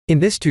In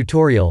this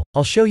tutorial,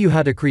 I'll show you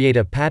how to create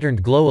a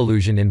patterned glow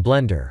illusion in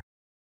Blender.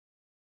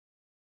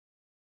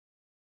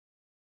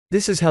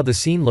 This is how the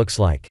scene looks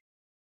like.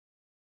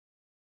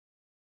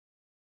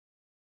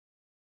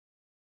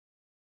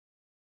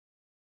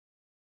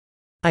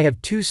 I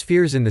have two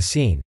spheres in the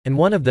scene, and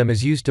one of them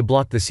is used to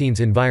block the scene's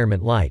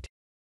environment light.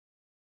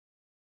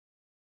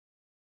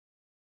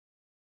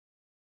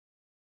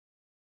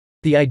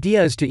 The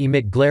idea is to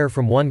emit glare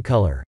from one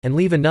color, and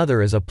leave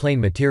another as a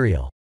plain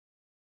material.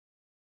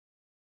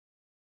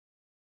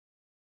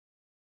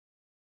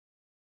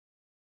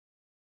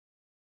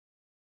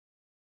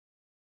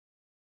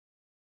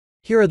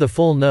 Here are the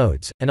full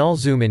nodes, and I'll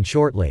zoom in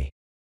shortly.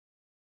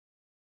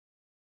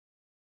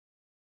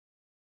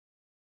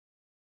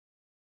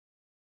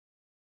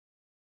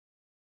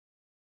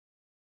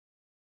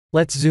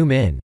 Let's zoom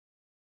in.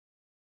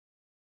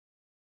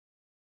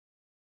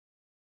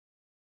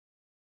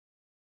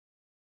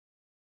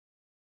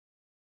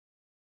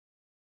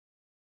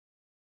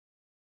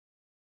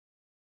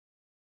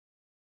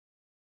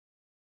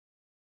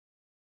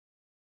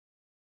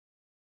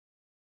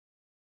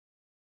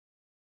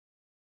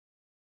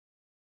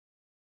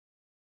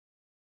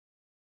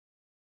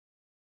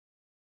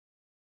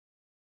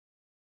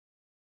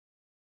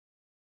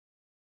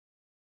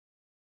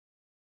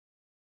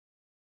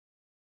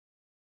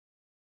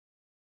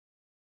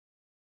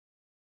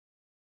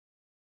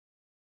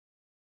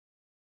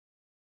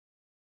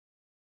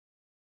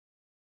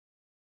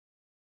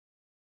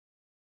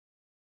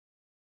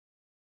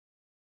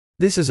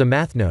 This is a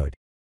math node.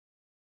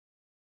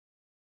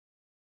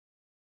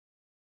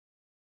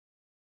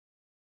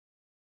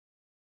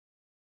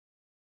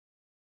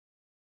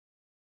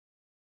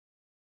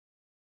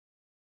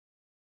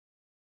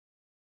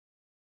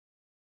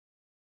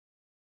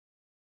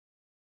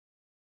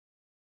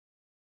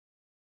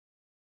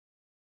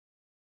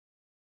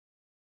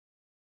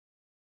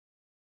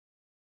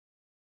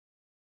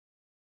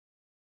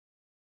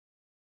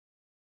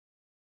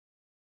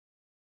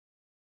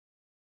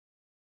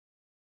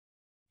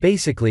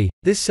 Basically,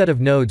 this set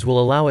of nodes will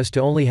allow us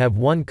to only have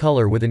one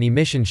color with an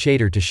emission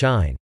shader to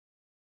shine.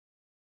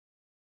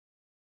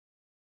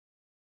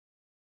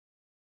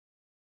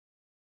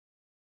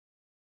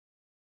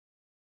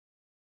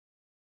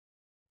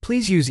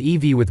 Please use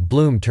EV with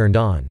bloom turned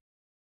on.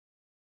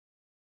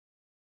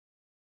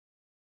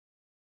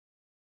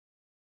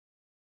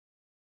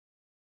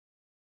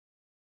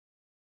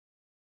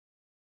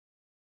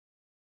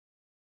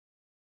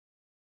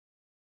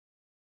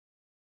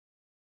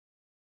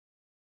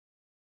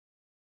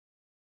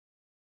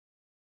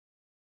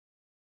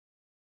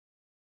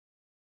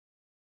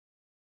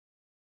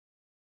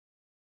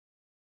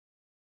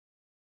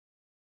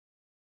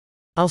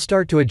 I'll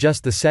start to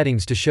adjust the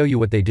settings to show you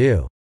what they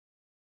do.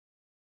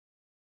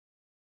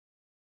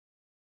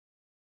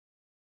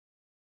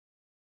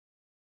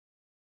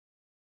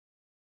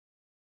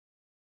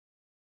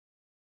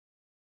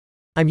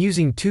 I'm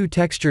using two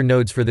texture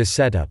nodes for this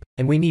setup,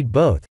 and we need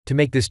both, to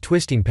make this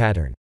twisting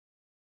pattern.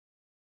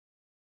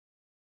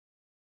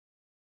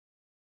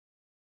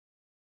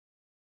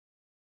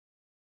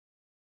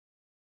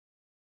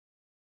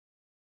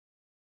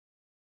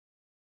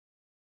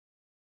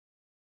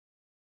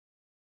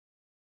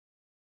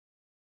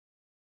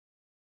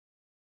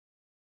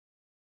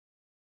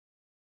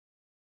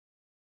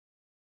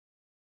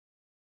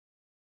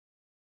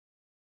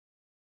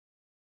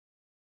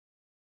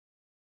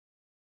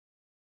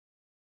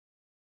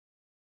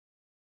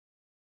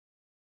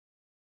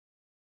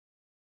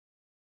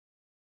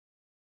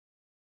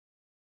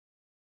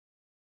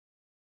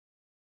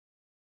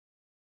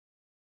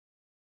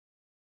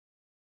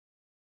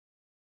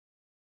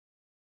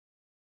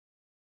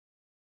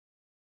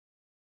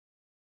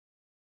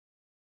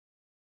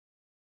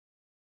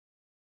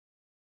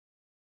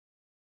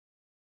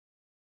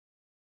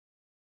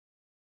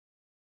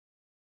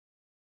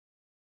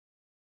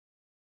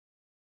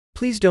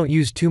 Please don't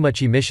use too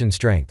much emission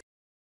strength.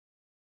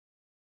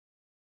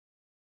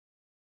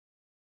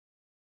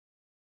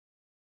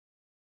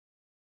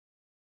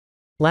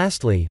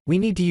 Lastly, we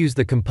need to use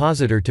the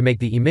compositor to make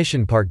the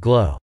emission part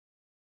glow.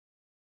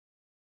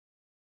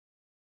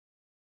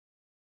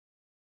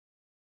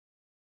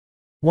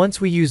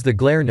 Once we use the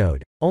glare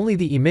node, only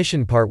the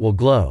emission part will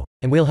glow,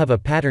 and we'll have a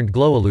patterned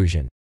glow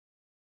illusion.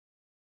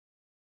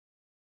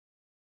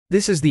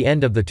 This is the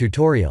end of the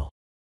tutorial.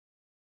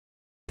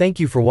 Thank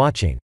you for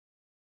watching.